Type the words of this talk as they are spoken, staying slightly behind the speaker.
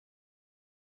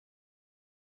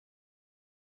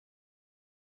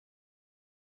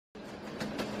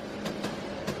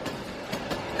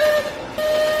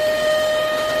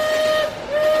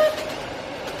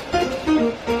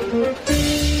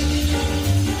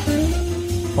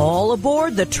All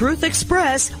aboard the Truth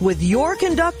Express with your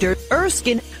conductor,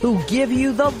 Erskine, who give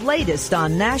you the latest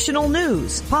on national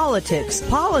news, politics,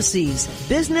 policies,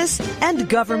 business, and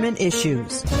government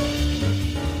issues.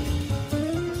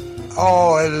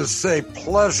 Oh, it is a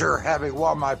pleasure having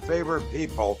one of my favorite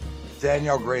people,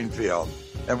 Daniel Greenfield.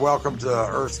 And welcome to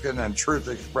Erskine and Truth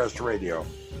Express Radio.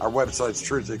 Our website's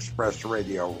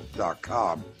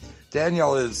truthexpressradio.com.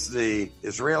 Daniel is the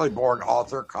Israeli-born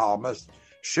author, columnist,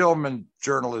 Shillman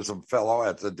Journalism Fellow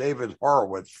at the David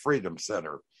Horowitz Freedom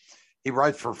Center. He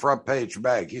writes for Front Page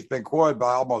Mag. He's been quoted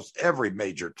by almost every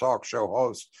major talk show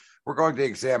host. We're going to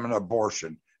examine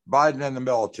abortion, Biden and the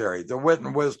military, the wit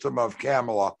and wisdom of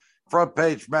Kamala,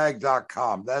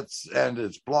 frontpagemag.com. And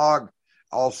his blog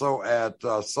also at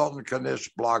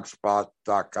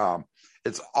sultankanishblogspot.com.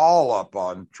 It's all up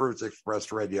on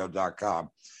truthexpressradio.com.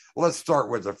 Let's start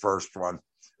with the first one.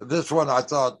 This one, I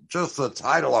thought just the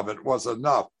title of it was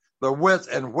enough. The wit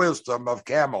and wisdom of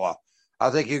Kamala. I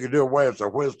think you could do away with the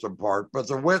wisdom part, but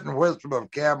the wit and wisdom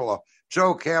of Kamala.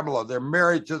 Joe Kamala, they're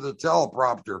married to the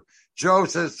teleprompter. Joe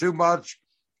says too much.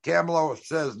 Kamala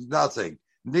says nothing.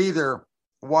 Neither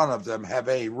one of them have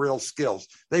any real skills.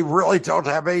 They really don't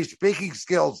have any speaking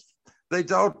skills. They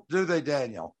don't, do they,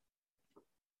 Daniel?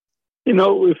 You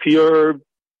know, if you're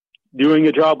doing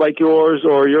a job like yours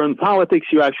or you're in politics,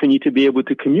 you actually need to be able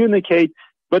to communicate.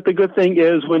 But the good thing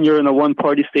is when you're in a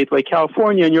one-party state like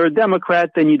California and you're a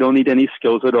Democrat, then you don't need any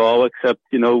skills at all except,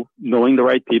 knowing the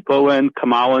right people. And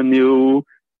Kamala knew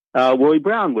Willie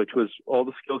Brown, which was all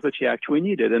the skills that she actually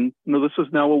needed. And, this is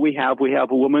now what we have. We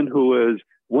have a woman who is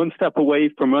one step away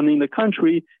from running the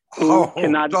country who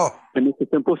cannot finish a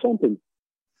simple sentence.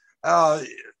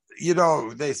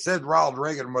 They said Ronald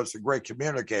Reagan was a great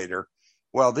communicator.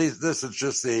 Well, this is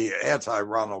just the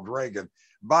anti-Ronald Reagan.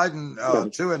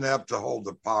 Biden, too inept to hold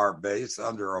the power base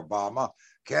under Obama.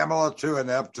 Kamala, too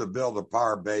inept to build a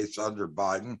power base under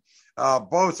Biden.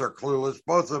 Both are clueless.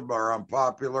 Both of them are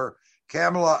unpopular.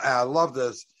 Kamala, I love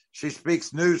this, she speaks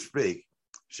newspeak.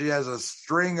 She has a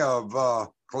string of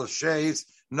cliches,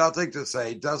 nothing to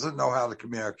say, doesn't know how to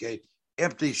communicate.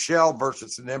 Empty shell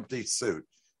versus an empty suit.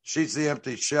 She's the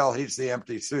empty shell, he's the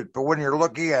empty suit. But when you're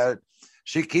looking at it,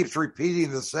 she keeps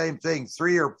repeating the same thing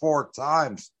 3 or 4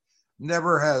 times.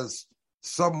 Never has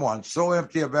someone so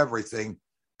empty of everything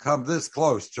come this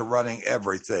close to running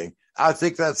everything. I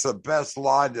think that's the best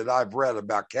line that I've read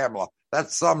about Kamala.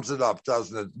 That sums it up,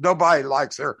 doesn't it? Nobody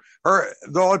likes her.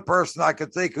 The only person I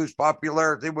could think whose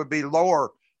popularity would be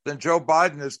lower than Joe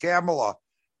Biden is Kamala.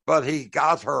 But he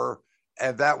got her,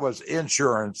 and that was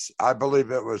insurance. I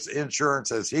believe it was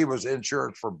insurance, as he was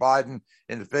insurance for Biden.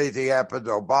 And if anything happened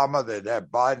to Obama, they'd have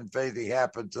Biden. If anything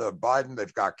happened to Biden,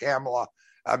 they've got Kamala.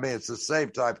 I mean, it's the same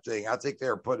type of thing. I think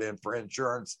they're put in for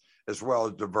insurance as well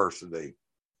as diversity.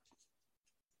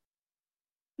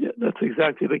 Yeah, that's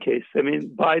exactly the case. I mean,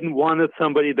 Biden wanted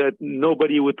somebody that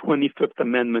nobody would 25th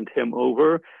Amendment him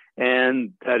over,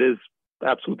 and that is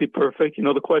absolutely perfect.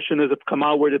 The question is if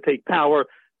Kamala were to take power,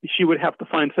 she would have to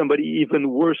find somebody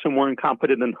even worse and more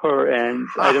incompetent than her, and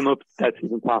I don't know if that's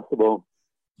even possible.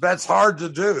 That's hard to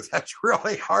do. That's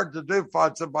really hard to do,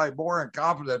 find somebody more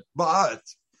incompetent. But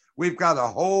we've got a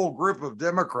whole group of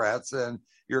Democrats, and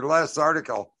your last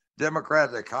article,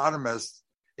 Democrat economists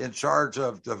in charge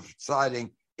of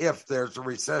deciding if there's a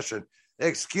recession.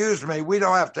 Excuse me, we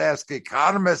don't have to ask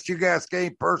economists. You can ask any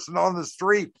person on the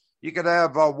street. You could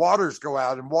have Waters go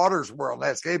out in Waters' world and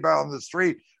ask anybody on the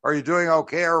street, are you doing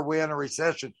okay? Or are we in a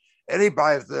recession?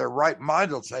 Anybody, if they're right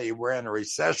mind, will tell you we're in a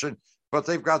recession. But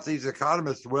they've got these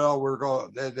economists.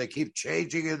 Well, they keep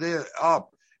changing it up.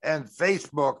 And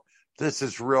Facebook, this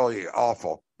is really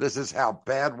awful. This is how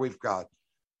bad we've got,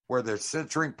 where they're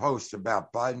censoring posts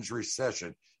about Biden's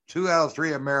recession. 2 out of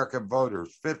 3 American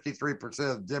voters,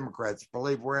 53% of Democrats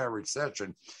believe we're in a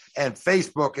recession. And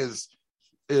Facebook is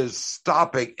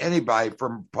stopping anybody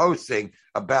from posting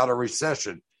about a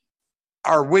recession.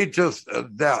 Are we just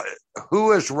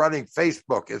who is running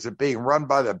Facebook? Is it being run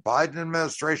by the Biden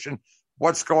administration?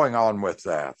 What's going on with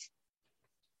that?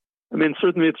 I mean,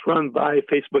 certainly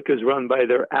Facebook is run by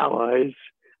their allies.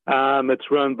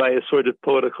 It's run by assorted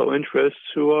political interests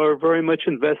who are very much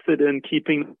invested in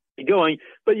keeping it going.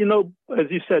 But,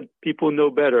 as you said, people know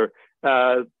better.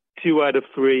 2 out of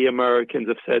 3 Americans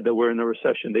have said that we're in a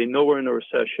recession. They know we're in a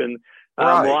recession.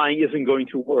 Right. Lying isn't going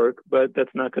to work, but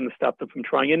that's not going to stop them from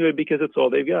trying anyway because it's all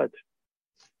they've got.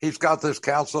 He's got this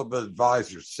council of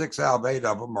advisors. 6 out of 8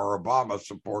 of them are Obama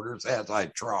supporters,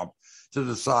 anti-Trump, to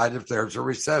decide if there's a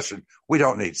recession. We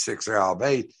don't need 6 out of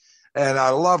 8. And I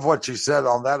love what you said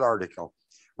on that article.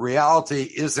 Reality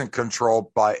isn't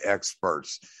controlled by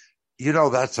experts.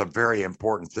 That's a very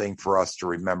important thing for us to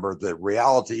remember, that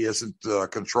reality isn't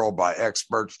controlled by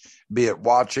experts, be it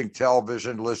watching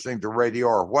television, listening to radio,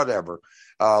 or whatever,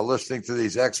 listening to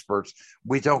these experts.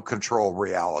 We don't control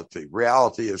reality.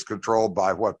 Reality is controlled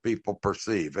by what people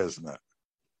perceive, isn't it?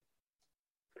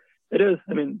 It is.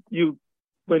 I mean,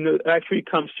 when it actually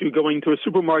comes to going to a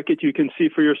supermarket, you can see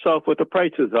for yourself what the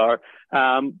prices are.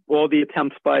 All the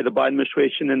attempts by the Biden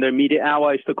administration and their media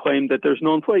allies to claim that there's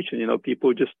no inflation.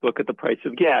 People just look at the price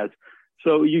of gas.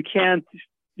 So you can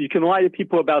lie to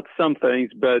people about some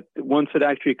things, but once it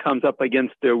actually comes up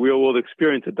against their real world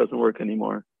experience, it doesn't work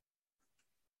anymore.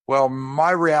 Well,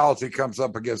 my reality comes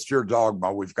up against your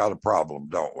dogma. We've got a problem,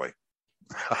 don't we?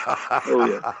 Oh,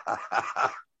 yeah.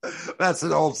 That's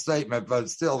an old statement, but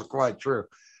it's still quite true.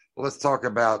 Let's talk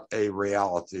about a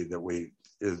reality that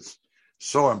is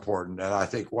so important, and I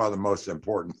think one of the most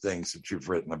important things that you've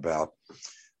written about.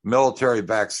 Military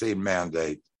vaccine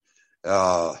mandate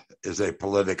is a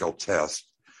political test.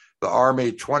 The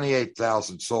Army,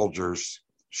 28,000 soldiers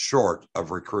short of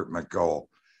recruitment goal.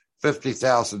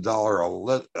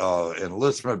 $50,000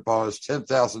 enlistment bonus,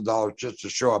 $10,000 just to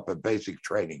show up at basic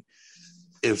training.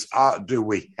 Do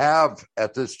we have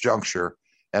at this juncture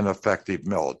an effective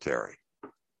military?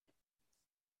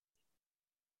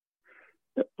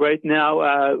 Right now,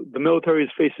 the military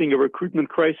is facing a recruitment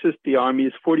crisis. The Army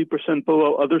is 40%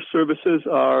 below. Other services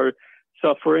are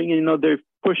suffering. They've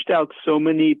pushed out so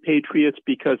many patriots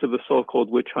because of the so-called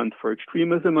witch hunt for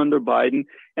extremism under Biden.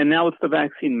 And now it's the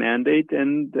vaccine mandate,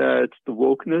 and it's the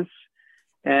wokeness.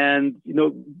 And,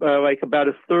 like about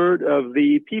a third of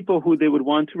the people who they would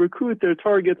want to recruit, their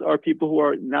targets are people who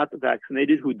are not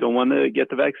vaccinated, who don't want to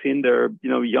get the vaccine. They're,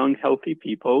 young, healthy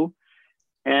people.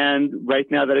 And right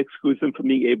now that excludes them from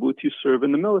being able to serve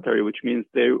in the military, which means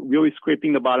they're really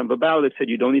scraping the bottom of the barrel. They said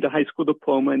you don't need a high school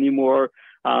diploma anymore.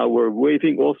 We're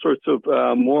waiving all sorts of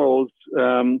morals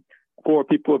for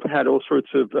people who have had all sorts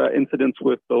of incidents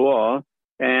with the law.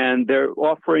 And they're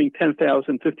offering $10,000,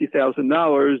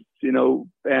 $50,000,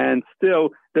 and still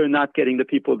they're not getting the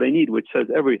people they need, which says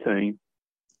everything.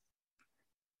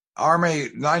 Army,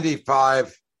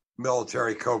 95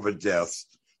 military COVID deaths.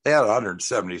 They had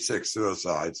 176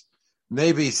 suicides.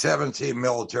 Navy, 17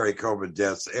 military COVID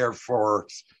deaths. Air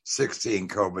Force, 16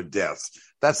 COVID deaths.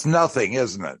 That's nothing,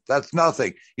 isn't it? That's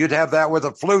nothing. You'd have that with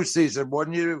a flu season,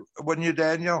 wouldn't you,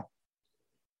 Daniel?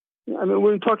 I mean, when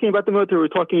we're talking about the military, we're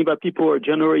talking about people who are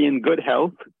generally in good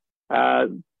health.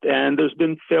 And there's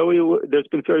been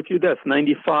very few deaths,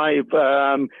 95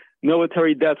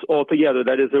 military deaths altogether.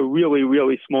 That is a really,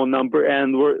 really small number.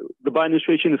 And the Biden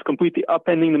administration is completely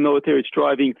upending the military. It's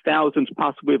driving thousands,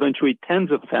 possibly eventually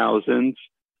tens of thousands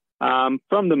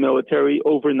from the military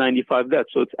over 95 deaths.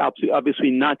 So it's obviously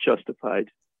not justified.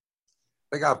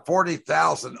 They got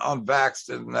 40,000 unvaxxed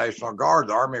in the National Guard.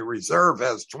 The Army Reserve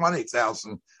has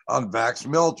 20,000 unvaxxed.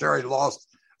 Military lost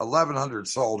 1,100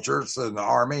 soldiers in the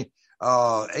Army,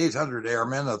 800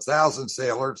 airmen, 1,000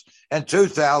 sailors, and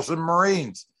 2,000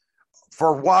 Marines.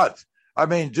 For what? I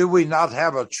mean, do we not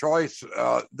have a choice?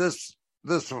 This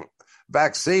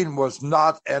vaccine was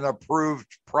not an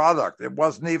approved product. It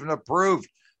wasn't even approved.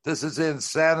 This is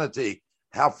insanity.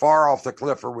 How far off the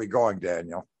cliff are we going,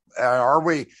 Daniel? Are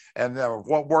we? And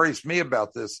what worries me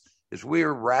about this is we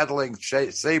are rattling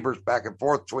sabers back and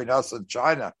forth between us and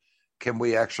China. Can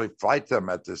we actually fight them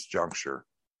at this juncture?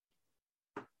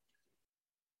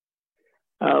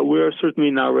 We're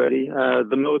certainly not ready.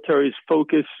 The military's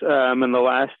focus in the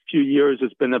last few years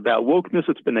has been about wokeness.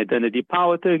 It's been identity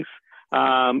politics.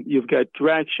 You've got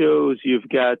drag shows. You've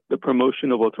got the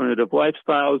promotion of alternative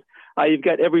lifestyles. You've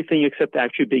got everything except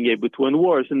actually being able to win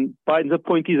wars. And Biden's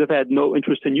appointees have had no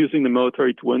interest in using the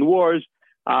military to win wars,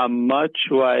 much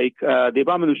like the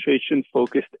Obama administration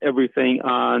focused everything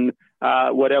on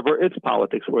whatever its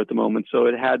politics were at the moment. So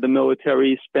it had the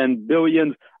military spend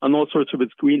billions on all sorts of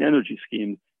its green energy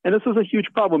schemes. And this is a huge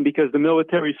problem because the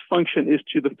military's function is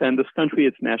to defend this country,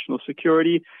 its national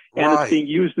security, and Right. It's being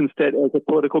used instead as a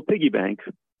political piggy bank.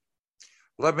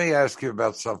 Let me ask you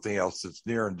about something else that's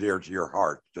near and dear to your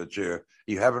heart that you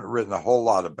haven't written a whole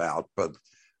lot about, but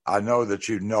I know that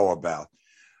you know about.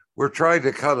 We're trying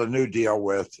to cut a new deal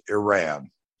with Iran,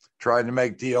 trying to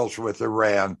make deals with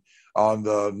Iran on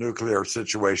the nuclear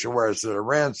situation, whereas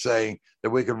Iran's saying that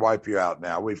we can wipe you out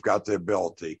now. We've got the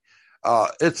ability.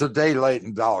 It's a day late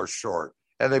and dollars short.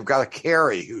 And they've got a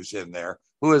Kerry who's in there,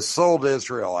 who has sold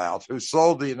Israel out, who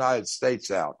sold the United States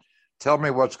out. Tell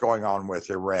me what's going on with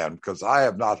Iran, because I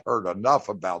have not heard enough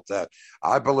about that.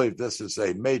 I believe this is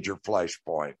a major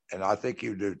flashpoint, and I think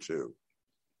you do too.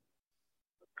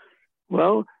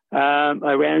 Well,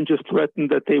 Iran just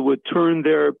threatened that they would turn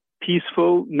their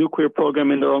peaceful nuclear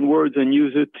program, in their own words, and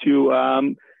use it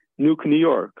to nuke New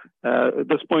York. At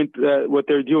this point, what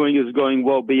they're doing is going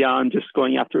well beyond just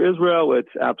going after Israel.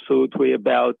 It's absolutely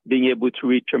about being able to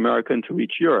reach America and to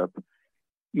reach Europe.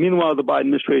 Meanwhile, the Biden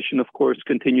administration, of course,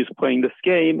 continues playing this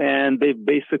game, and they've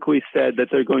basically said that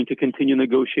they're going to continue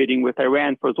negotiating with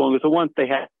Iran for as long as they want. They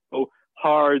have no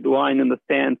hard line in the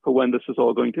sand for when this is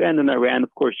all going to end, and Iran,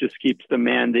 of course, just keeps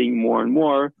demanding more and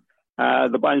more. The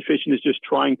Biden administration is just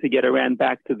trying to get Iran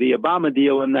back to the Obama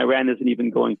deal, and Iran isn't even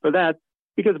going for that,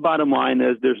 because bottom line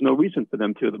is there's no reason for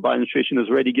them to. The Biden administration is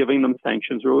already giving them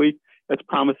sanctions relief. It's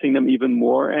promising them even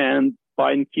more, and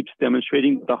Biden keeps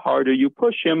demonstrating the harder you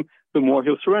push him, the more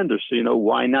he'll surrender. So,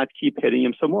 why not keep hitting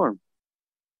him some more?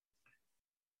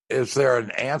 Is there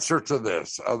an answer to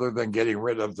this other than getting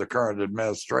rid of the current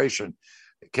administration?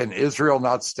 Can Israel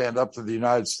not stand up to the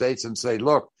United States and say,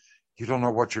 look, you don't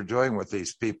know what you're doing with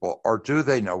these people? Or do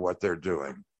they know what they're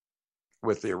doing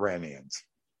with the Iranians?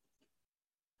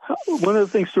 One of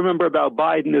the things to remember about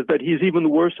Biden is that he's even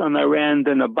worse on Iran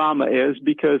than Obama is,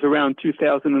 because around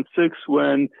 2006,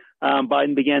 when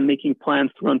Biden began making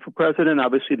plans to run for president,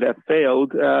 obviously that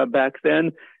failed back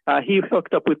then. He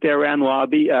hooked up with the Iran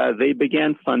lobby. They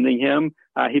began funding him.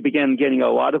 He began getting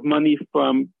a lot of money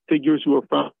from figures who were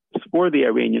from for the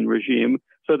Iranian regime.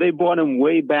 So they bought him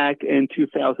way back in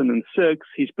 2006.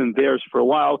 He's been theirs for a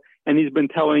while, and he's been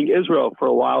telling Israel for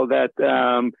a while that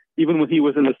even when he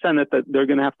was in the Senate, that they're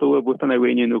going to have to live with an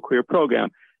Iranian nuclear program.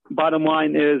 Bottom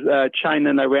line is China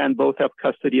and Iran both have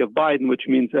custody of Biden, which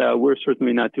means we're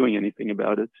certainly not doing anything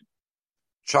about it.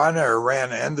 China,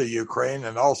 Iran, and the Ukraine,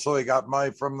 and also he got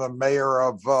money from the mayor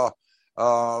of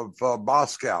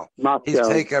Moscow. He's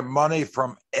taken money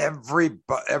from every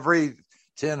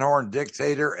tin-horn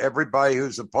dictator, everybody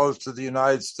who's opposed to the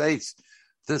United States.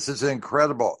 This is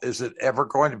incredible. Is it ever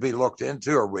going to be looked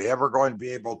into? Are we ever going to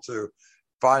be able to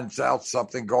find out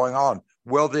something going on?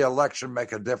 Will the election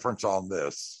make a difference on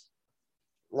this?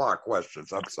 A lot of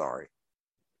questions. I'm sorry.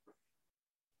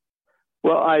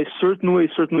 Well, I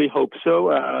certainly hope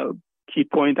so. Key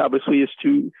point, obviously, is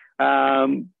to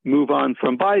move on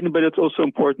from Biden, but it's also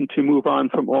important to move on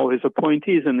from all his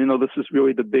appointees. And, this is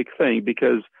really the big thing,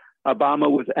 because Obama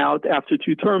was out after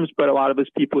 2 terms, but a lot of his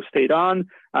people stayed on.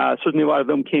 Certainly a lot of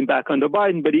them came back under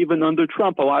Biden, but even under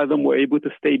Trump, a lot of them were able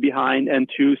to stay behind and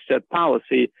to set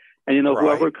policy. And, right.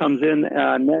 Whoever comes in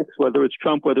next, whether it's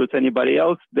Trump, whether it's anybody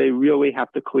else, they really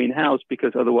have to clean house,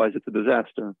 because otherwise it's a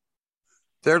disaster.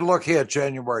 They're looking at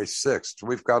January 6th.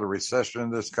 We've got a recession in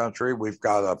this country. We've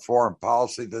got a foreign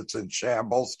policy that's in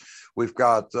shambles. We've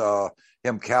got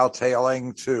him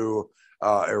cowtailing to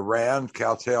Iran,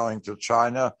 cowtailing to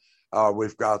China.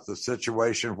 We've got the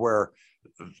situation where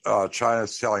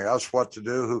China's telling us what to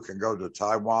do, who can go to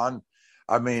Taiwan.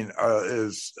 I mean,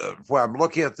 when I'm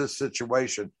looking at this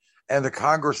situation, and the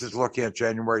Congress is looking at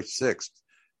January 6th,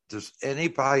 does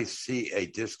anybody see a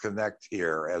disconnect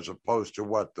here as opposed to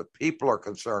what the people are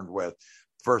concerned with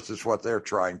versus what they're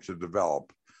trying to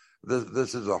develop?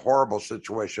 This is a horrible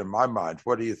situation in my mind.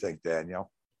 What do you think,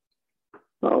 Daniel?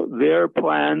 Well, their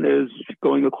plan is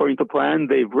going according to plan.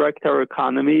 They've wrecked our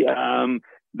economy.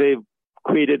 They've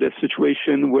created a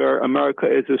situation where America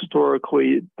is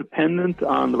historically dependent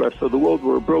on the rest of the world.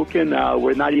 We're broken.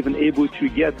 We're not even able to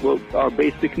get our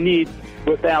basic needs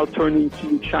without turning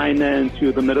to China and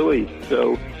to the Middle East.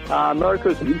 So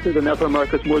America's weaker than ever.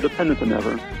 America's more dependent than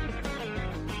ever.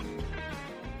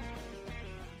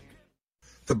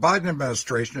 The Biden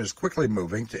administration is quickly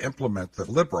moving to implement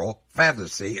the liberal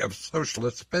fantasy of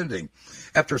socialist spending.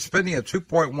 After spending a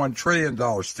 $2.1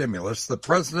 trillion stimulus, the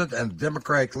president and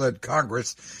Democratic-led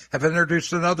Congress have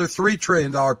introduced another $3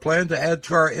 trillion plan to add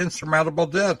to our insurmountable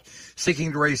debt,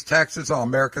 seeking to raise taxes on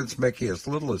Americans making as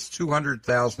little as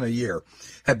 $200,000 a year.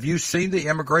 Have you seen the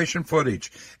immigration footage?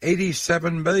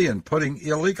 87 million putting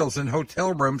illegals in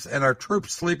hotel rooms and our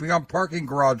troops sleeping on parking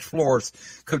garage floors.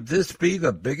 Could this be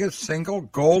the biggest single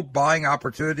gold buying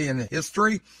opportunity in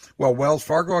history? Well, Wells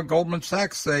Fargo and Goldman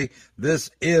Sachs say this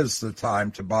is the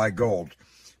time to buy gold.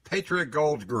 Patriot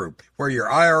Gold Group, where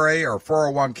your IRA or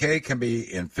 401k can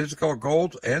be in physical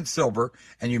gold and silver,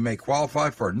 and you may qualify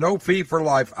for a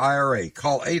no-fee-for-life IRA.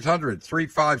 Call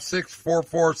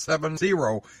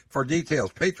 800-356-4470 for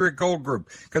details. Patriot Gold Group,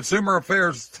 Consumer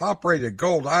Affairs top-rated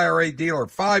gold IRA dealer,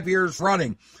 5 years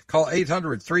running. Call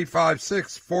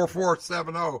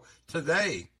 800-356-4470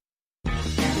 today.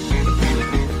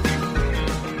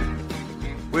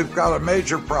 We've got a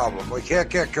major problem. We can't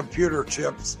get computer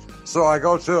chips. So I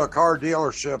go to a car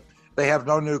dealership. They have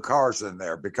no new cars in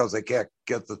there because they can't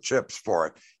get the chips for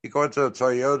it. You go into a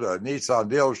Toyota, a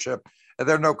Nissan dealership, And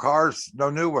there are no cars, no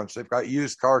new ones. They've got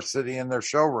used cars sitting in their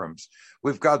showrooms.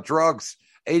 We've got drugs.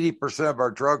 80% of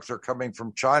our drugs are coming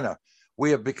from China.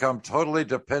 We have become totally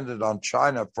dependent on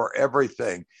China for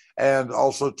everything, and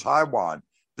also Taiwan.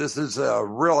 This is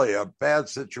really a bad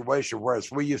situation,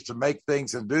 whereas we used to make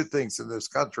things and do things in this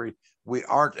country. We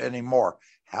aren't anymore.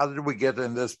 How did we get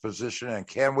in this position, and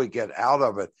can we get out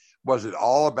of it? Was it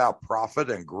all about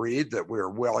profit and greed that we were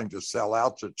willing to sell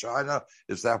out to China?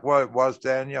 Is that what it was,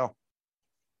 Daniel?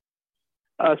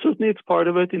 Certainly it's part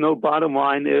of it. Bottom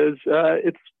line is there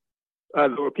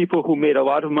were people who made a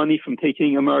lot of money from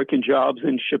taking American jobs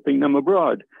and shipping them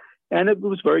abroad. And it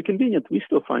was very convenient. We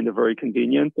still find it very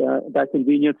convenient. That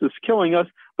convenience is killing us.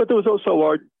 But there was also a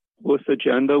large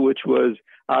agenda, which was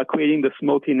creating this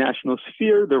multinational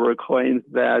sphere. There were claims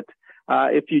that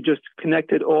if you just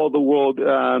connected all the world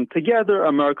together,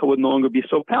 America would no longer be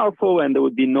so powerful and there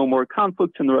would be no more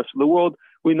conflicts in the rest of the world.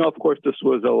 We know, of course, this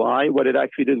was a lie. What it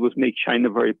actually did was make China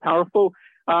very powerful.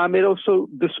 It also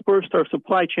dispersed our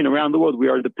supply chain around the world. We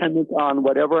are dependent on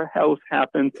whatever else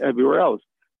happens everywhere else.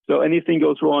 So anything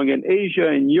goes wrong in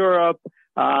Asia, in Europe,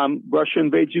 Russia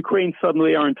invades Ukraine,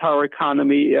 suddenly our entire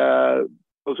economy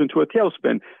goes into a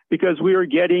tailspin because we are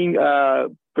getting,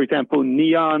 for example,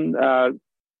 neon,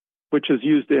 which is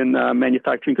used in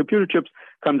manufacturing computer chips,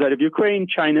 comes out of Ukraine.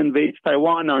 China invades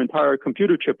Taiwan. Our entire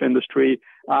computer chip industry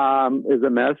is a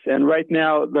mess. And right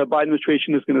now, the Biden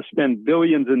administration is going to spend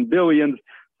billions and billions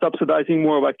subsidizing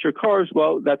more electric cars.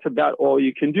 Well, that's about all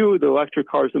you can do. The electric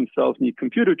cars themselves need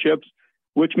computer chips,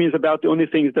 which means about the only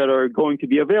things that are going to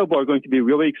be available are going to be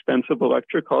really expensive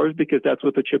electric cars because that's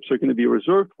what the chips are going to be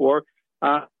reserved for.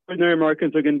 Ordinary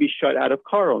Americans are going to be shut out of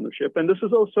car ownership. And this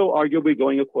is also arguably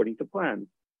going according to plan.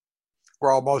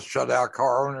 We're almost shut out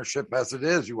car ownership as it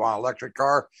is. You want an electric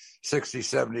car,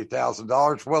 $60,000,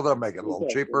 $70,000. Well, they'll make it a little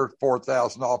cheaper,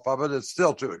 $4,000 off of it. It's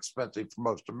still too expensive for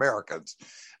most Americans.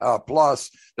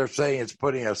 Plus, they're saying it's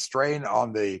putting a strain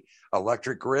on the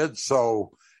electric grid.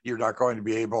 So you're not going to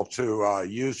be able to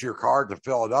use your car to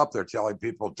fill it up. They're telling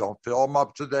people don't fill them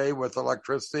up today with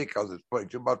electricity because it's putting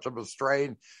too much of a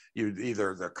strain. You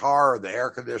either the car or the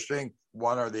air conditioning,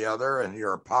 one or the other, and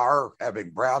your power having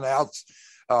brownouts.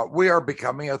 We are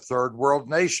becoming a third world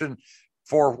nation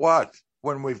for what?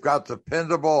 When we've got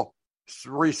dependable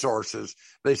resources.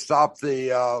 They stopped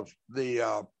the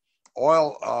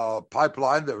oil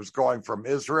pipeline that was going from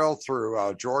Israel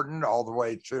through Jordan all the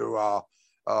way to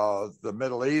the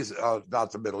Middle East,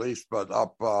 not the Middle East, but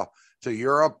up to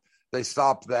Europe. They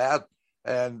stopped that,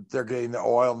 and they're getting the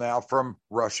oil now from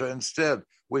Russia instead.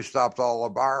 We stopped all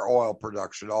of our oil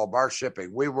production, all of our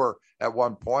shipping. We were at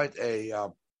one point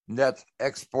a net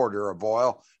exporter of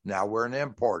oil. Now we're an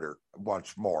importer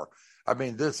once more. I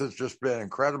mean, this has just been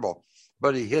incredible.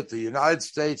 But he hit the United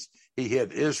States, he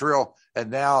hit Israel,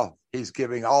 and now he's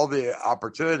giving all the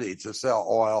opportunity to sell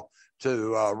oil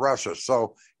to Russia.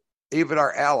 So even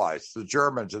our allies, the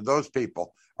Germans and those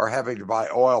people, are having to buy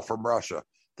oil from Russia.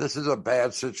 This is a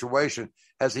bad situation.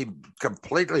 Has he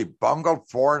completely bungled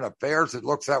foreign affairs? It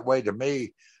looks that way to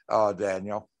me,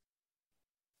 Daniel.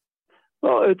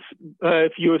 Well, it's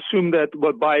if you assume that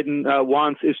what Biden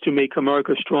wants is to make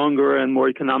America stronger and more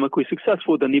economically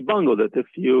successful, then he bungled it. If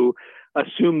you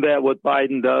assume that what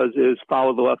Biden does is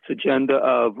follow the left's agenda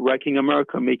of wrecking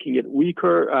America, making it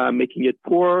weaker, making it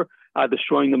poorer,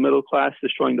 destroying the middle class,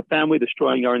 destroying the family,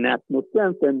 destroying our national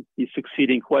strength, and he's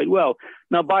succeeding quite well.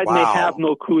 Now, Biden may have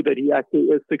no clue that he actually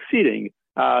is succeeding.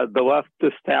 The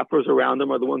leftist staffers around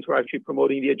him are the ones who are actually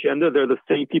promoting the agenda. They're the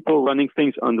same people running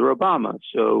things under Obama.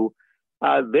 So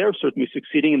they're certainly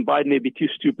succeeding, and Biden may be too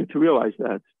stupid to realize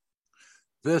that.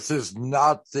 This is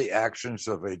not the actions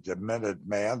of a demented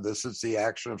man. This is the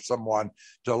action of someone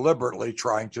deliberately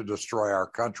trying to destroy our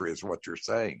country, is what you're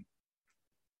saying.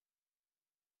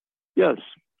 Yes,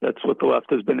 that's what the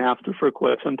left has been after for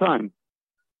quite some time.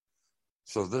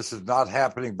 So this is not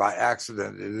happening by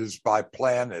accident. It is by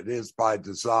plan. It is by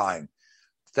design.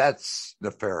 That's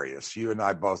nefarious. You and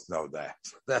I both know that.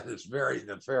 That is very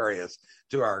nefarious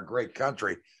to our great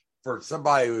country. For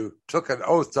somebody who took an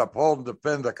oath to uphold and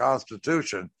defend the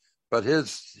Constitution, but he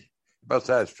must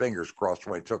have his fingers crossed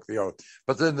when he took the oath.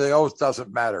 But then the oath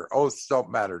doesn't matter. Oaths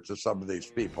don't matter to some of these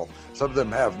people. Some of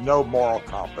them have no moral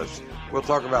compass. We'll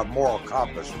talk about moral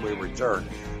compass when we return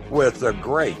with the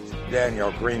great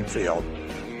Daniel Greenfield,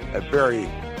 a very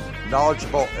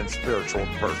knowledgeable and spiritual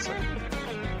person.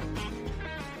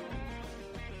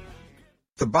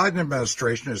 The Biden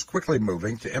administration is quickly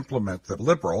moving to implement the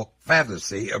liberal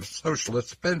fantasy of socialist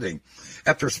spending.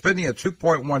 After spending a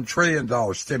 $2.1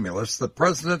 trillion stimulus, the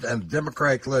president and the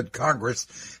Democratic-led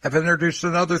Congress have introduced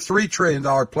another $3 trillion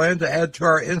plan to add to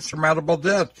our insurmountable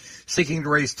debt, seeking to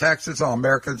raise taxes on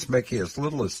Americans making as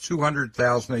little as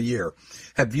 $200,000 a year.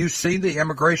 Have you seen the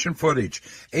immigration footage?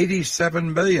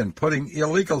 87 million putting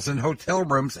illegals in hotel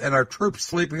rooms and our troops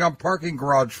sleeping on parking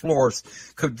garage floors.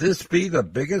 Could this be the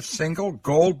biggest single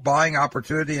gold buying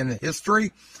opportunity in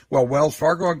history? Well, Wells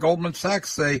Fargo and Goldman Sachs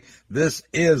say this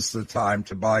is the time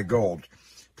to buy gold.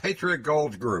 Patriot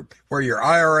Gold Group, where your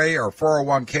IRA or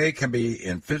 401k can be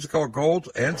in physical gold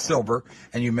and silver,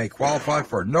 and you may qualify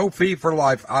for no fee for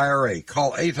life IRA.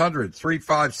 Call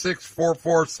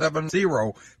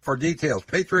 800-356-4470 for details.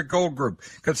 Patriot Gold Group,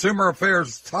 Consumer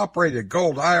Affairs top-rated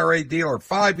gold IRA dealer,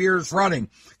 5 years running.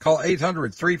 Call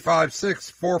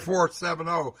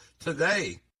 800-356-4470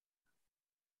 today.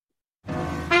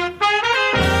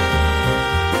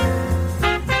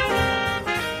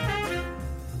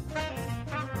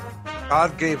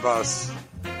 God gave us,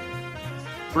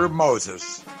 through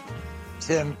Moses,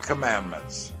 10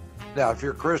 commandments. Now, if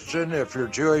you're Christian, if you're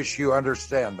Jewish, you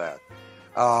understand that.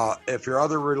 If you're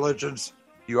other religions,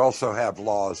 you also have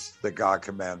laws that God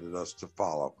commanded us to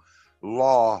follow.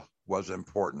 Law was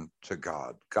important to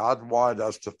God. God wanted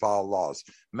us to follow laws.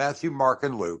 Matthew, Mark,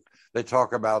 and Luke, they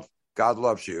talk about God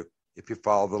loves you if you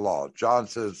follow the law. John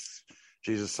says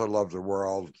Jesus so loved the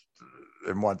world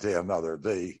and one day another.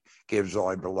 They gave his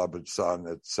only beloved son,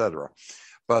 etc.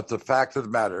 But the fact of the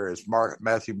matter is Mark,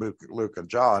 Matthew, Luke, and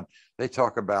John, they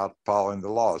talk about following the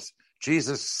laws.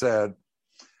 Jesus said,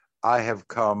 I have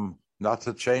come not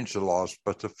to change the laws,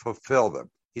 but to fulfill them.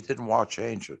 He didn't want to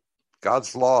change it.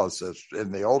 God's laws, as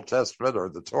in the Old Testament or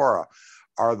the Torah,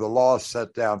 are the laws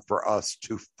set down for us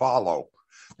to follow.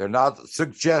 They're not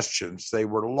suggestions, they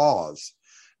were laws.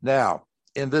 Now,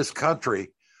 in this country,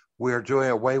 we are doing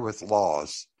away with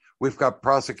laws. We've got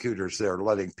prosecutors there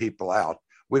letting people out.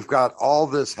 We've got all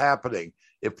this happening.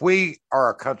 If we are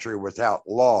a country without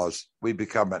laws, we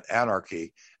become an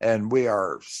anarchy, and we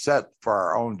are set for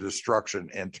our own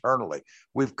destruction internally.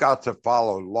 We've got to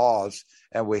follow laws,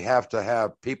 and we have to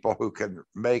have people who can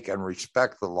make and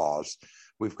respect the laws.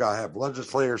 We've got to have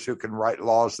legislators who can write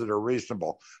laws that are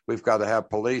reasonable. We've got to have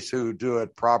police who do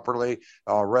it properly,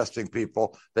 arresting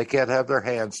people. They can't have their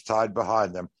hands tied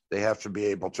behind them. They have to be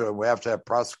able to, and we have to have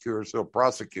prosecutors who will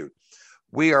prosecute.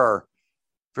 We are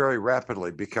very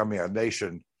rapidly becoming a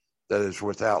nation that is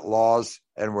without laws,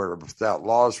 and we're without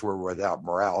laws, we're without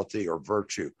morality or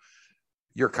virtue.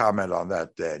 Your comment on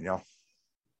that, Daniel?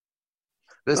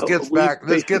 This gets back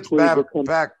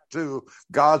to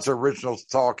God's original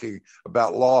talking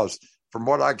about laws. From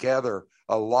what I gather,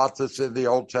 a lot that's in the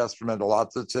Old Testament, a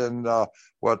lot that's in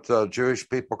what Jewish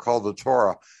people call the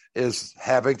Torah, is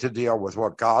having to deal with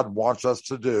what God wants us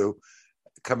to do,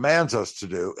 commands us to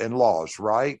do in laws,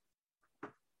 right?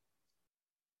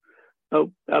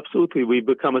 Oh, absolutely. We've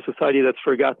become a society that's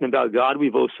forgotten about God.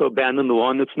 We've also abandoned the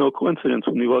law, and it's no coincidence.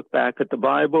 When we look back at the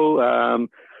Bible,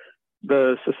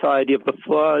 the society of the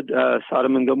flood,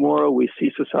 Sodom and Gomorrah, we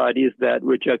see societies that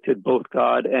rejected both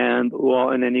God and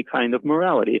law and any kind of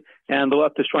morality. And the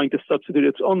left is trying to substitute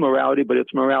its own morality, but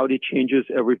its morality changes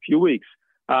every few weeks.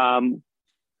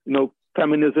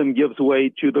 Feminism gives way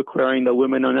to declaring that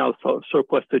women are now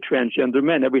surplus to transgender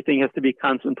men. Everything has to be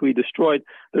constantly destroyed.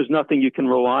 There's nothing you can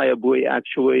reliably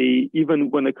actually,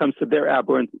 even when it comes to their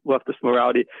aberrant leftist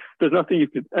morality, there's nothing you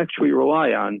can actually rely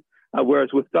on.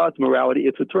 Whereas with God's morality,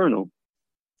 it's eternal.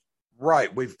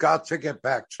 Right. We've got to get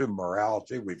back to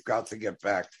morality. We've got to get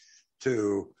back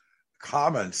to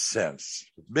common sense.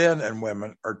 Men and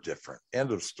women are different.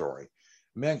 End of story.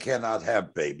 Men cannot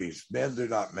have babies. Men do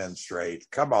not menstruate.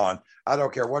 Come on. I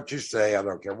don't care what you say. I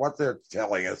don't care what they're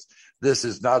telling us. This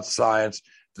is not science.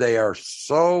 They are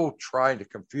so trying to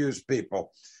confuse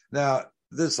people. Now,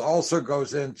 this also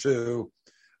goes into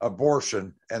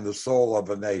abortion and the soul of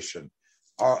a nation.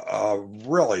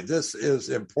 Really, this is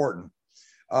important.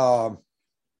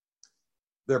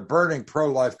 They're burning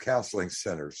pro-life counseling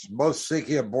centers. Most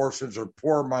seeking abortions are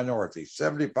poor minorities,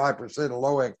 75%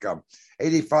 low income,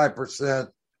 85%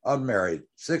 unmarried,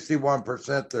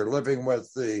 61% they're living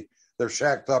with they're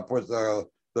shacked up with the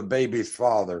baby's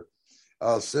father.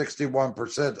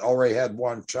 61% already had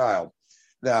one child.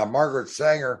 Now, Margaret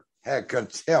Sanger had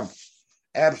contempt,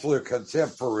 absolute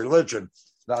contempt for religion.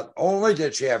 Not only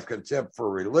did she have contempt for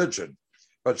religion,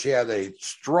 but she had a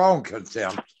strong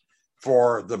contempt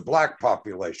for the black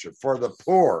population, for the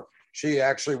poor. She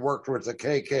actually worked with the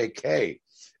KKK.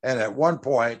 And at one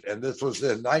point, and this was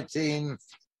in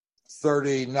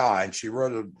 1939, she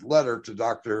wrote a letter to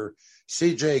Dr.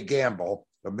 C.J. Gamble,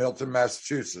 of Milton,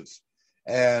 Massachusetts.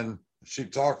 And she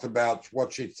talked about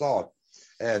what she thought.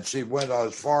 And she went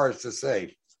as far as to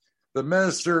say, the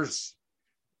minister's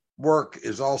work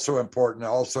is also important.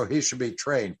 Also, he should be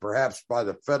trained, perhaps by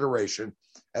the Federation,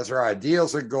 as our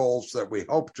ideals and goals that we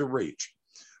hope to reach.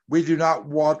 We do not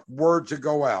want word to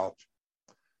go out,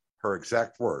 her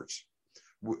exact words,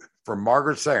 from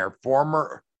Margaret Sanger,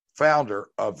 former founder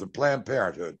of the Planned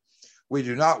Parenthood. We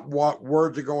do not want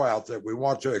word to go out that we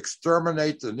want to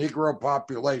exterminate the Negro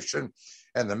population,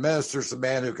 and the minister's the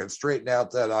man who can straighten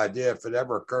out that idea if it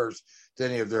ever occurs to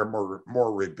any of their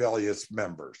more rebellious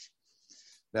members.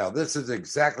 Now, this is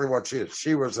exactly what she is.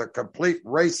 She was a complete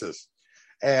racist,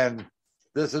 and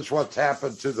this is what's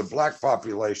happened to the black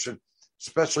population,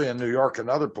 especially in New York and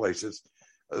other places.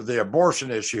 The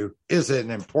abortion issue is an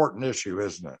important issue,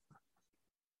 isn't it?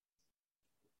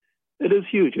 It is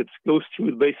huge. It goes to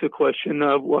the basic question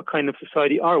of what kind of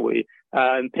society are we?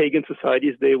 In pagan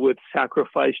societies, they would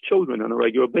sacrifice children on a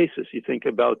regular basis. You think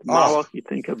about Moloch, you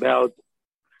think about,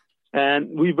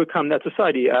 and we've become that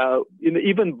society.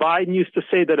 Even Biden used to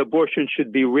say that abortion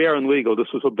should be rare and legal. This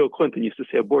was what Bill Clinton used to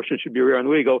say, abortion should be rare and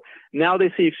legal. Now they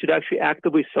say you should actually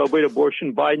actively celebrate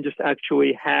abortion. Biden just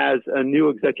actually has a new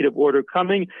executive order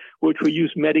coming, which will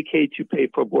use Medicaid to pay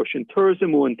for abortion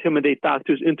tourism, will intimidate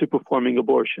doctors into performing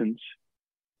abortions.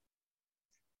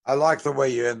 I like the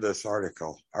way you end this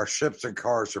article. Our ships and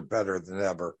cars are better than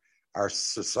ever. Our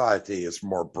society is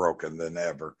more broken than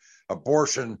ever.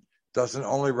 Abortion doesn't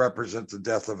only represent the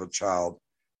death of a child,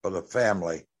 but a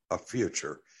family, a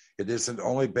future. It isn't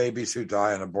only babies who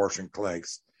die in abortion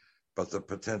clinics, but the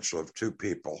potential of two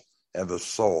people and the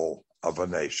soul of a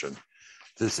nation.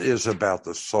 This is about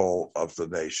the soul of the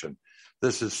nation.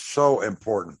 This is so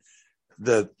important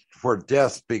that where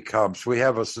death becomes, we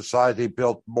have a society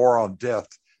built more on death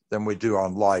than we do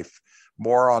on life,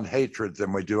 more on hatred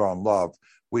than we do on love.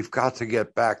 We've got to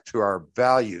get back to our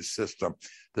value system.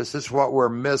 This is what we're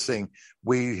missing.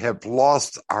 We have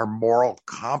lost our moral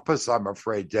compass, I'm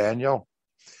afraid, Daniel.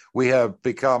 We have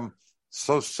become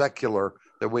so secular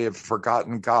that we have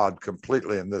forgotten God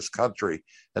completely in this country.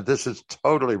 And this is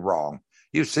totally wrong.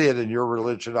 You see it in your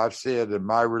religion. I see it in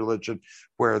my religion,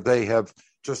 where they have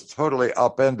just totally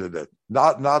upended it.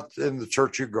 Not in the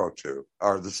church you go to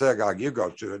or the synagogue you go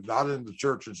to, and not in the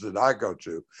churches that I go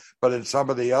to, but in some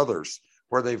of the others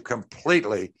where they've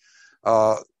completely.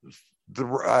 I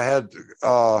had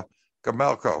Gene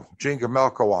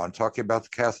Gamelko on talking about the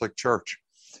Catholic Church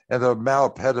and the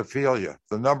amount of pedophilia,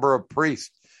 the number of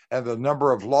priests, and the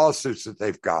number of lawsuits that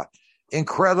they've got.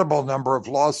 Incredible number of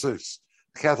lawsuits.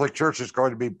 The Catholic Church is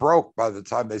going to be broke by the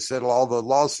time they settle all the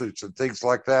lawsuits and things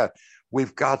like that.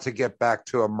 We've got to get back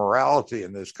to a morality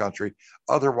in this country.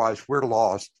 Otherwise, we're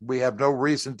lost. We have no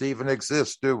reason to even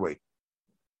exist, do we?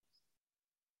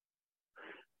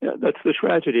 Yeah, that's the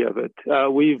tragedy of it.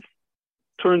 We've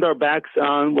turned our backs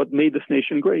on what made this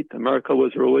nation great. America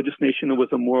was a religious nation. It was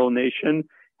a moral nation.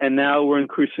 And now we're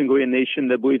increasingly a nation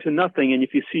that believes in nothing. And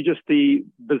if you see just the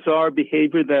bizarre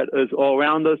behavior that is all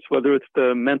around us, whether it's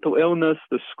the mental illness,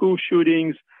 the school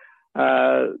shootings,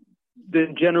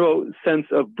 the general sense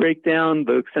of breakdown,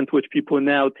 the extent to which people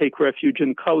now take refuge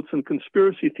in cults and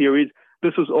conspiracy theories,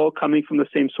 this is all coming from the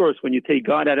same source. When you take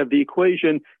God out of the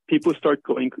equation, people start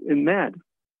going mad.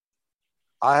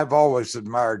 I have always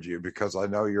admired you because I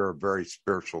know you're a very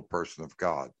spiritual person of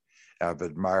God. I've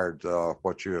admired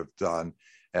what you have done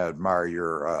and admire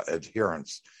your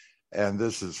adherence. And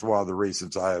this is one of the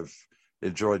reasons I have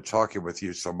enjoyed talking with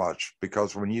you so much,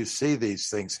 because when you see these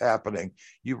things happening,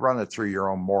 you run it through your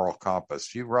own moral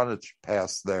compass. You run it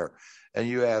past there and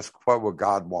you ask, what would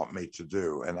God want me to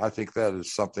do? And I think that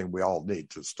is something we all need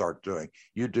to start doing.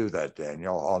 You do that,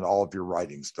 Daniel, on all of your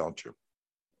writings, don't you?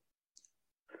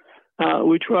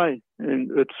 We try, and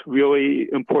it's really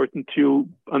important to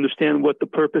understand what the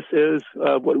purpose is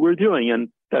of what we're doing. And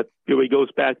that really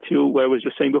goes back to what I was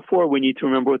just saying before. We need to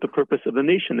remember what the purpose of the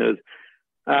nation is.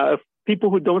 If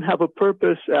people who don't have a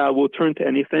purpose will turn to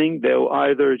anything, they'll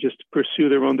either just pursue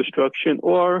their own destruction,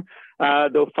 or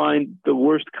they'll find the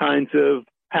worst kinds of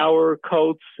power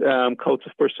cults, cults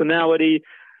of personality,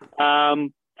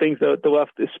 things that the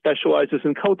left specializes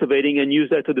in cultivating, and use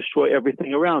that to destroy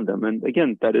everything around them. And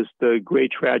again, that is the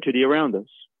great tragedy around us.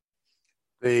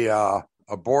 The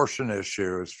abortion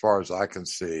issue, as far as I can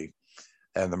see,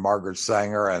 and the Margaret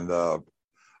Sanger and the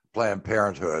Planned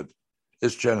Parenthood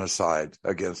is genocide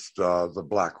against the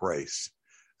black race.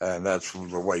 And that's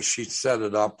the way she set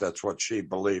it up. That's what she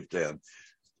believed in.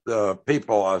 The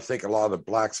people, I think a lot of the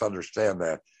blacks understand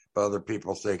that, but other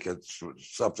people think it's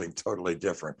something totally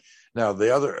different. Now,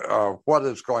 the other, what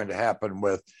is going to happen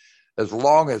with as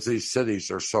long as these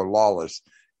cities are so lawless,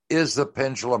 is the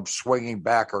pendulum swinging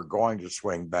back or going to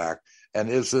swing back? And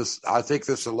I think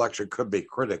this election could be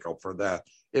critical for that.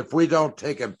 If we don't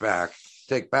take back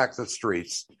the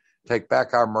streets, take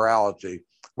back our morality,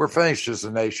 we're finished as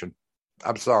a nation.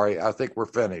 I'm sorry. I think we're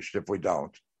finished if we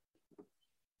don't.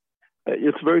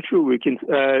 It's very true. We can.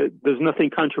 There's nothing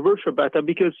controversial about that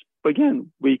because,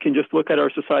 again, we can just look at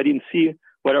our society and see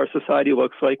what our society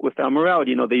looks like without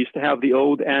morality. They used to have the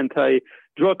old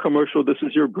anti-drug commercial. This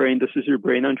is your brain. This is your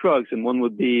brain on drugs. And one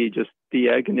would be just the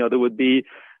egg, and the other would be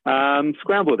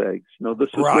scrambled eggs. This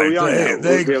is where we are now.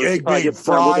 Egg being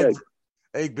fried.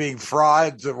 Egg being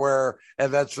fried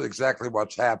and that's exactly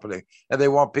what's happening. And they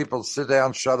want people to sit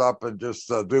down, shut up, and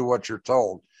just do what you're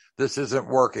told. This isn't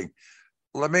working.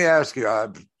 Let me ask you, I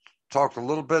talked a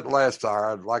little bit last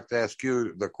hour. I'd like to ask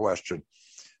you the question.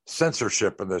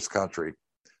 Censorship in this country.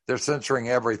 They're censoring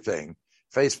everything.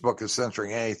 Facebook is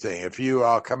censoring anything. If you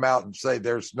come out and say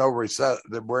there's no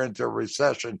that we're into a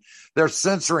recession, they're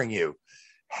censoring you.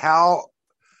 How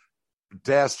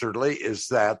dastardly is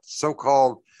that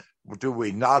so-called? Do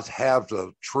we not have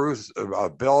the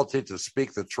ability to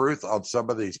speak the truth on some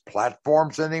of these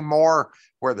platforms anymore,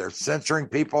 where they're censoring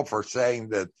people for saying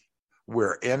that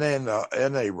we're in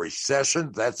a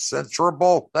recession? That's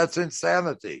censorable. That's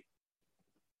insanity.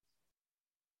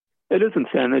 It is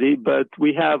insanity, but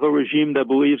we have a regime that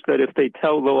believes that if they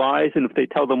tell the lies and if they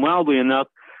tell them loudly enough,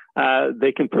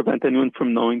 they can prevent anyone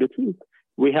from knowing the truth.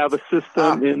 We have a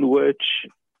system in which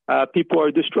people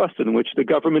are distrusted, in which the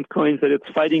government claims that it's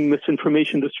fighting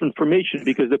misinformation, disinformation,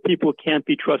 because the people can't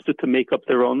be trusted to make up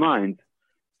their own minds.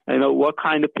 What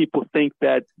kind of people think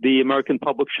that the American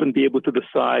public shouldn't be able to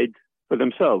decide for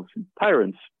themselves?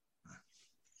 Tyrants.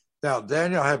 Now,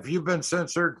 Daniel, have you been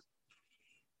censored?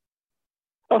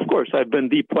 Of course, I've been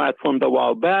deplatformed a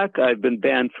while back. I've been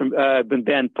banned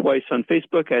twice on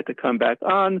Facebook. I had to come back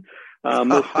on.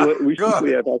 Most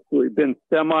recently, I've actually been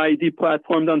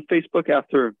semi-deplatformed on Facebook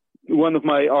after one of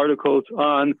my articles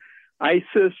on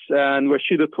ISIS and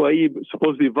Rashida Tlaib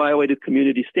supposedly violated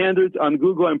community standards. On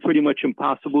Google, I'm pretty much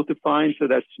impossible to find, so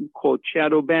that's called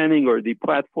shadow banning or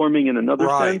deplatforming in another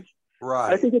sense.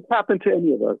 Right. I think it's happened to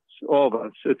any of us, all of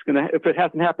us. If it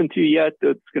hasn't happened to you yet,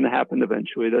 it's going to happen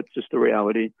eventually. That's just the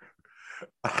reality.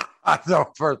 I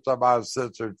know first time I was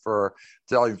censored for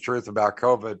telling the truth about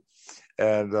COVID.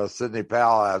 And Sidney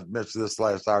Powell, I mentioned this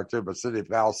last hour too, but Sidney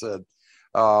Powell said,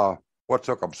 what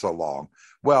took them so long?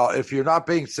 Well, if you're not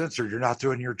being censored, you're not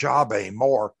doing your job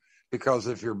anymore. Because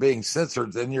if you're being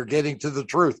censored, then you're getting to the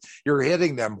truth. You're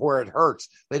hitting them where it hurts.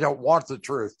 They don't want the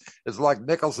truth. It's like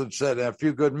Nicholson said in A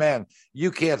Few Good Men,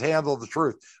 you can't handle the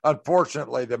truth.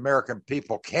 Unfortunately, the American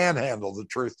people can handle the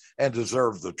truth and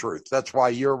deserve the truth. That's why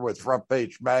you're with Front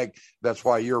Page Mag. That's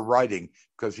why you're writing,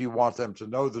 because you want them to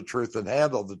know the truth and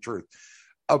handle the truth.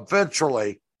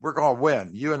 Eventually, we're going to win.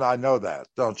 You and I know that,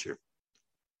 don't you?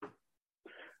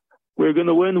 We're going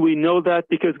to win. We know that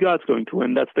because God's going to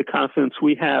win. That's the confidence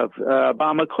we have.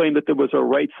 Obama claimed that there was a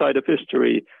right side of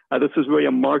history. This is really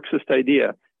a Marxist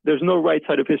idea. There's no right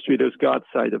side of history. There's God's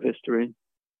side of history.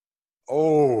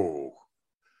 Oh,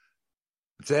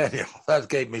 Daniel, that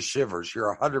gave me shivers.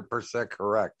 You're 100%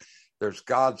 correct. There's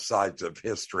God's sides of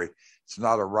history. It's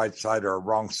not a right side or a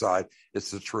wrong side.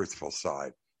 It's the truthful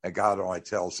side. And God only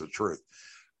tells the truth.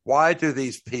 Why do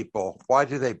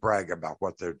they brag about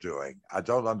what they're doing? I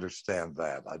don't understand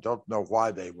that. I don't know why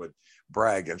they would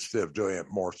brag instead of doing it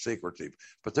more secretive,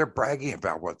 but they're bragging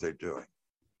about what they're doing.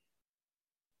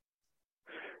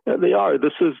 Yeah, they are.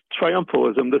 This is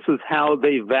triumphalism. This is how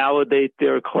they validate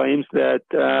their claims that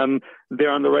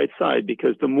they're on the right side,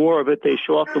 because the more of it they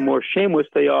show off, the more shameless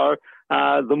they are,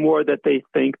 the more that they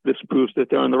think this proves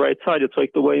that they're on the right side. It's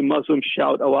like the way Muslims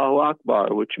shout Allahu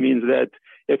Akbar, which means that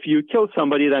if you kill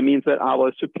somebody, that means that Allah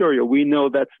is superior. We know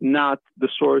that's not the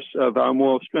source of our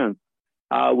moral strength.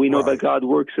 We know that God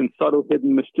works in subtle,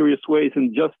 hidden, mysterious ways,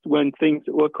 and just when things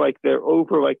look like they're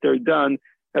over, like they're done,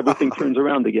 everything turns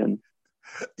around again.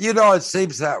 It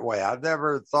seems that way. I've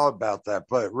never thought about that,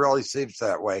 but it really seems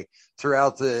that way.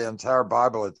 Throughout the entire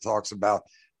Bible, it talks about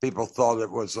people thought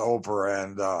it was over,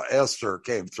 and Esther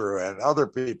came through and other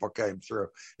people came through.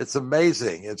 It's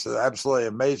amazing. It's absolutely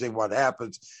amazing what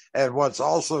happens. And what's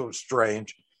also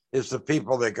strange is the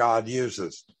people that God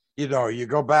uses. You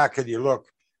go back and you look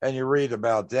and you read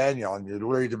about Daniel, and you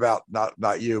read about,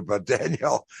 not you, but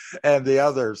Daniel and the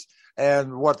others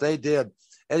and what they did.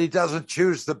 And he doesn't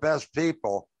choose the best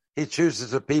people. He chooses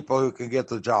the people who can get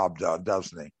the job done,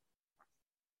 doesn't he?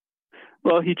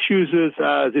 Well, he chooses,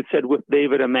 as it said with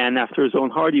David, a man after his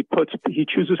own heart. He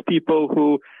chooses people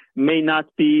who may not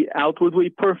be outwardly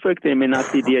perfect. They may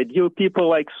not be the ideal people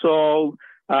like Saul.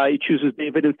 He chooses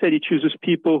David. Instead, he chooses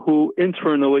people who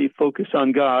internally focus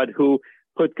on God, who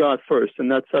put God first. And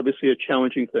that's obviously a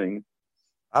challenging thing.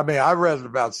 I mean, I read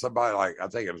about somebody like, I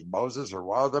think it was Moses, or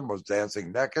one of them was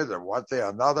dancing naked, and one thing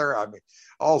another. I mean,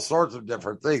 all sorts of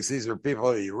different things. These are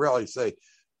people that you really say,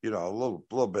 a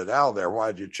little bit out there.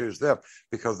 Why did you choose them?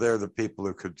 Because they're the people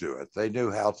who could do it. They knew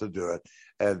how to do it,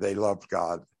 and they loved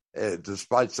God. And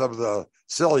despite some of the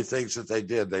silly things that they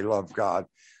did, they loved God.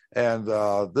 And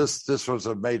this was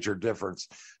a major difference.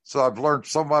 So I've learned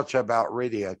so much about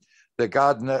reading it, that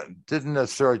God didn't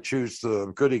necessarily choose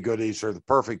the goody-goodies or the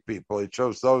perfect people. He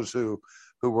chose those who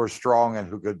were strong and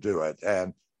who could do it.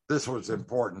 And this was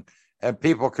important. And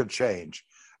people could change.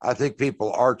 I think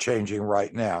people are changing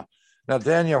right now. Now,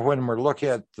 Daniel, when we're looking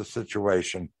at the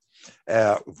situation,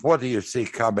 what do you see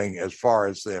coming as far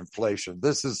as the inflation?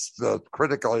 This is the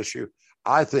critical issue,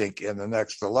 I think, in the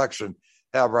next election.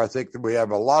 However, I think that we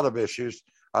have a lot of issues.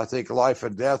 I think life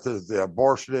and death is the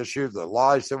abortion issue, the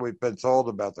lies that we've been told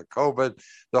about the COVID,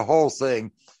 the whole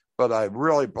thing. But I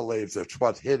really believe that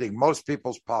what's hitting most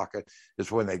people's pocket is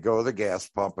when they go to the gas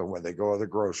pump and when they go to the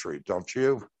grocery. Don't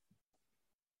you?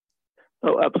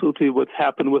 Oh, absolutely. What's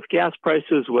happened with gas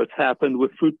prices, what's happened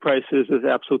with food prices is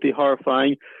absolutely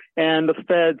horrifying. And the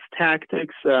Fed's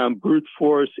tactics, brute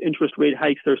force, interest rate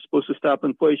hikes, they're supposed to stop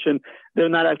inflation. They're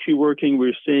not actually working.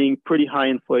 We're seeing pretty high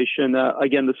inflation.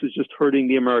 Again, this is just hurting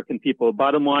the American people.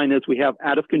 Bottom line is we have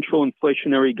out of control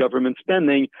inflationary government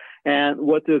spending. And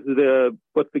what's the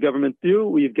government do?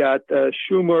 We've got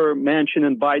Schumer, Manchin,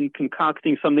 and Biden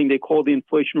concocting something they call the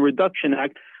Inflation Reduction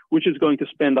Act, which is going to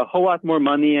spend a whole lot more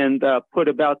money and put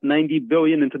about $90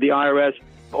 billion into the IRS,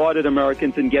 audit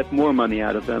Americans, and get more money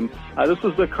out of them. This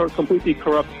is a completely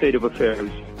corrupt state of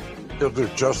affairs. He'll do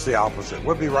just the opposite.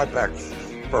 We'll be right back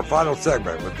for a final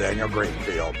segment with Daniel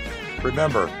Greenfield.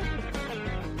 Remember,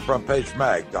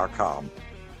 frontpagemag.com.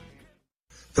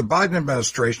 The Biden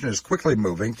administration is quickly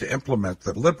moving to implement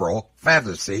the liberal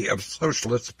fantasy of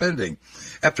socialist spending.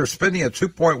 After spending a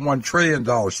 $2.1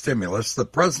 trillion stimulus, the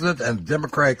president and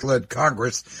Democratic-led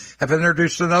Congress have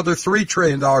introduced another $3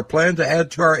 trillion plan to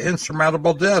add to our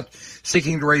insurmountable debt,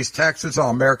 seeking to raise taxes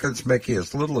on Americans making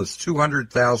as little as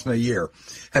 $200,000 a year.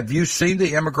 Have you seen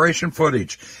the immigration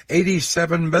footage?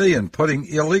 87 million putting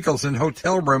illegals in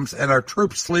hotel rooms and our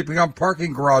troops sleeping on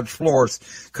parking garage floors.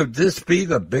 Could this be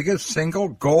the biggest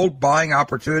single gold buying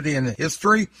opportunity in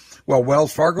history? Well,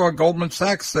 Wells Fargo and Goldman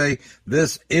Sachs say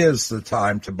this is the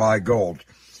time to buy gold.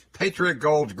 Patriot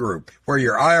Gold Group, where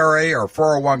your IRA or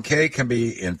 401k can be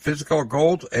in physical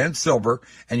gold and silver,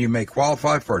 and you may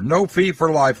qualify for a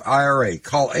no-fee-for-life IRA.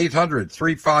 Call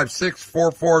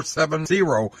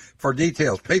 800-356-4470 for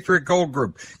details. Patriot Gold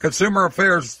Group, Consumer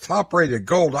Affairs top-rated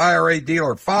gold IRA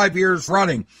dealer, 5 years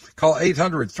running. Call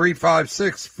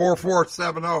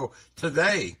 800-356-4470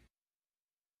 today.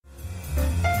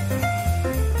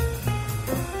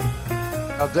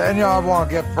 Now, Daniel, I want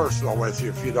to get personal with you,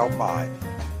 if you don't mind.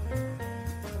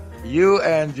 You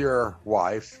and your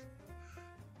wife,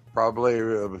 probably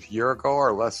a year ago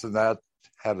or less than that,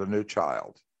 had a new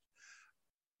child.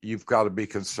 You've got to be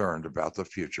concerned about the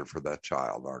future for that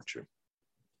child, aren't you?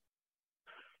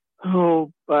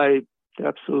 Oh, I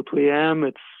absolutely am.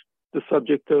 It's the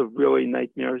subject of really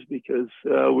nightmares because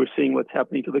we're seeing what's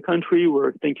happening to the country.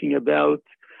 We're thinking about,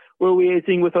 we're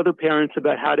liaising with other parents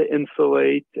about how to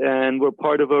insulate, and we're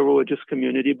part of a religious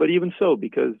community. But even so,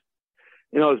 because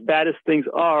as bad as things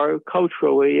are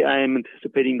culturally, I am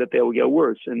anticipating that they will get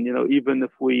worse. And, even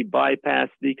if we bypass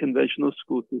the conventional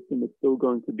school system, it's still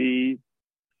going to be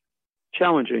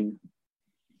challenging.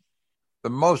 The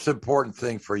most important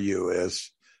thing for you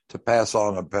is to pass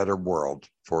on a better world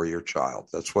for your child.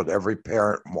 That's what every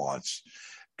parent wants.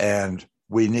 And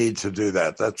we need to do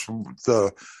that.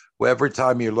 Every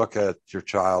time you look at your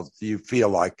child, you feel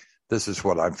like this is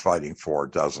what I'm fighting for,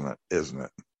 isn't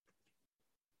it?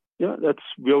 Yeah, that's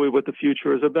really what the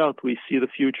future is about. We see the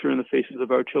future in the faces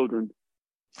of our children.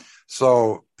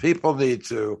 So people need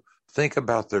to think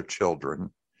about their children.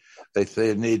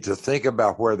 They need to think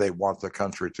about where they want the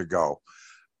country to go.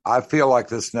 I feel like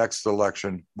this next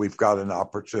election, we've got an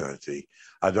opportunity.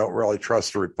 I don't really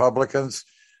trust the Republicans,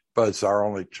 but it's our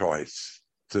only choice.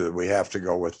 We have to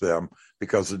go with them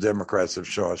because the Democrats have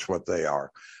shown us what they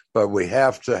are. But we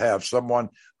have to have someone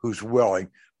who's willing.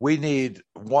 We need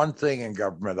one thing in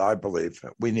government, I believe.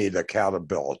 We need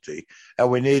accountability,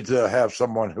 and we need to have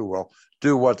someone who will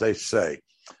do what they say.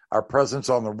 Our presence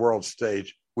on the world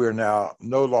stage, we're now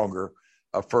no longer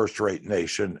a first-rate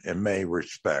nation in many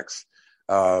respects.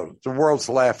 The world's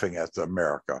laughing at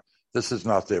America. This is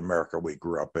not the America we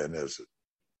grew up in, is it?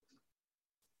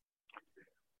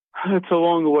 It's a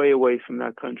long way away from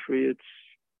that country. It's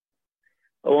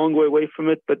a long way away from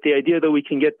it, but the idea that we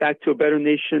can get back to a better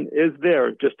nation is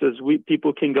there. Just as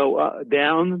people can go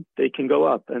down, they can go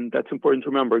up, and that's important to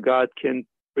remember. God can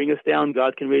bring us down,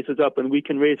 God can raise us up, and we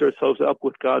can raise ourselves up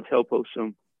with God's help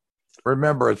also.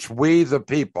 Remember, it's we the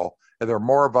people, and there are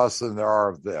more of us than there are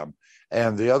of them.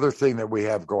 And the other thing that we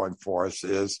have going for us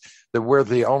is that we're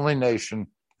the only nation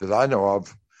that I know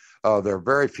of. There are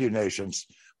very few nations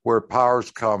where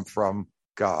powers come from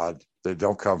God. They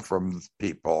don't come from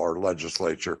people or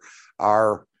legislature.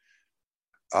 Our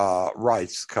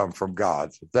rights come from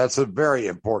God. That's a very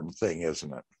important thing,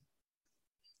 isn't it?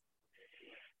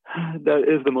 That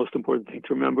is the most important thing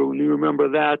to remember. When you remember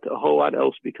that, a whole lot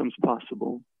else becomes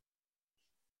possible.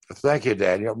 Thank you,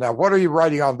 Daniel. Now, what are you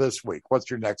writing on this week? What's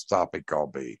your next topic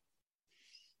going to be?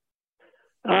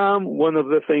 One of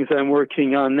the things I'm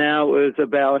working on now is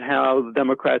about how the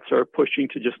Democrats are pushing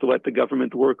to just let the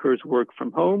government workers work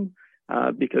from home,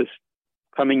 because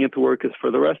coming into work is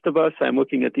for the rest of us. I'm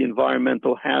looking at the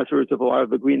environmental hazards of a lot of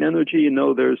the green energy. You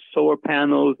know, there's solar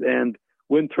panels and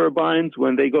wind turbines.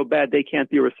 When they go bad, they can't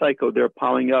be recycled. They're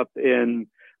piling up in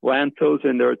landfills,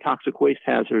 and they're a toxic waste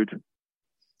hazard.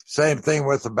 Same thing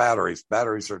with the batteries.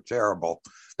 Batteries are terrible.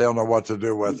 They don't know what to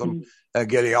do with them. And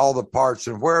getting all the parts.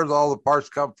 And where do all the parts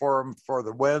come from for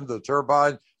the wind, the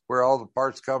turbine? Where all the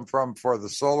parts come from for the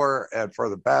solar and for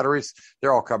the batteries?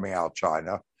 They're all coming out of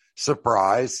China.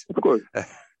 Surprise. Of course.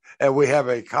 And we have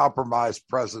a compromised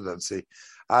presidency.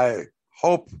 I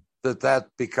hope that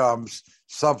becomes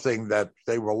something that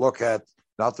they will look at,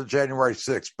 not the January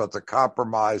 6th, but the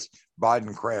compromised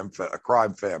Biden crime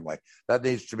family. That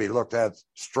needs to be looked at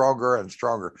stronger and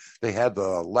stronger. They had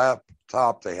the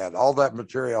laptop, they had all that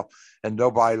material, and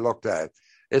nobody looked at it.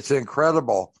 It's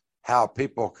incredible how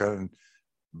people can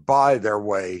buy their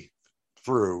way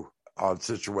through on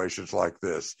situations like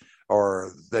this,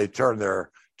 or they turn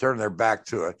their back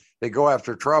to it. They go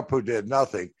after Trump, who did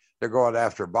nothing. They're going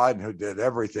after Biden, who did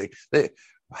everything.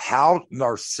 How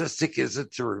narcissistic is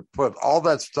it to put all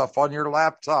that stuff on your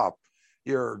laptop?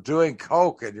 You're doing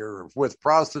coke and you're with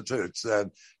prostitutes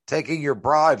and taking your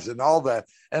bribes and all that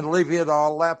and leaving it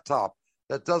on a laptop.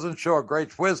 That doesn't show a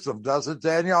great wisdom, does it,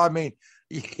 Daniel? I mean,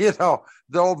 you know,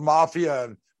 the old mafia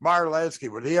and Meyer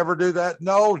Lansky, would he ever do that?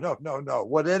 No.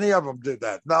 Would any of them do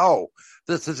that? No.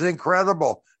 This is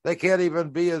incredible. They can't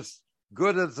even be as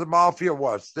good as the mafia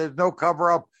was. There's no cover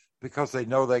up because they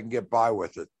know they can get by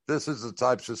with it. This is the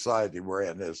type of society we're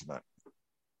in, isn't it?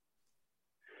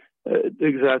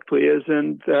 Exactly is.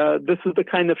 And this is the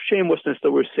kind of shamelessness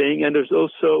that we're seeing. And there's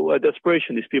also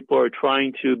desperation. These people are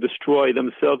trying to destroy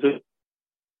themselves.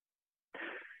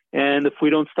 And if we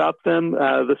don't stop them,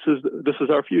 this is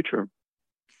our future.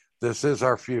 This is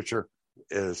our future.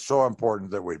 It is so important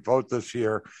that we vote this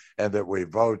year and that we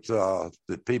vote the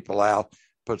people out,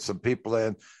 put some people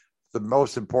in. The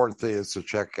most important thing is to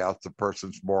check out the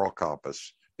person's moral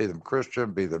compass. Be them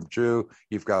Christian, be them Jew.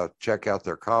 You've got to check out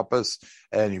their compass,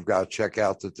 and you've got to check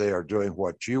out that they are doing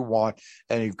what you want.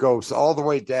 And it goes all the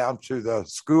way down to the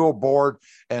school board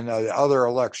and other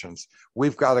elections.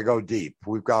 We've got to go deep.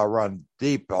 We've got to run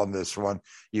deep on this one.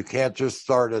 You can't just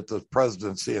start at the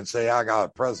presidency and say, I got a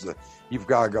president. You've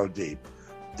got to go deep.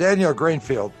 Daniel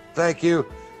Greenfield, thank you.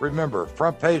 Remember,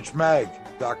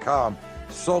 frontpagemag.com.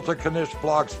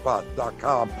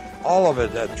 SultanKanishBlogspot.com. All of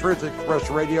it at Truth Express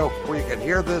Radio, where you can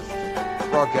hear this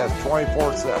broadcast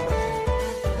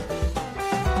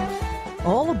 24/7.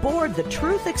 All aboard the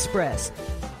Truth Express.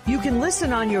 You can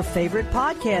listen on your favorite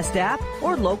podcast app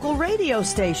or local radio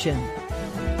station.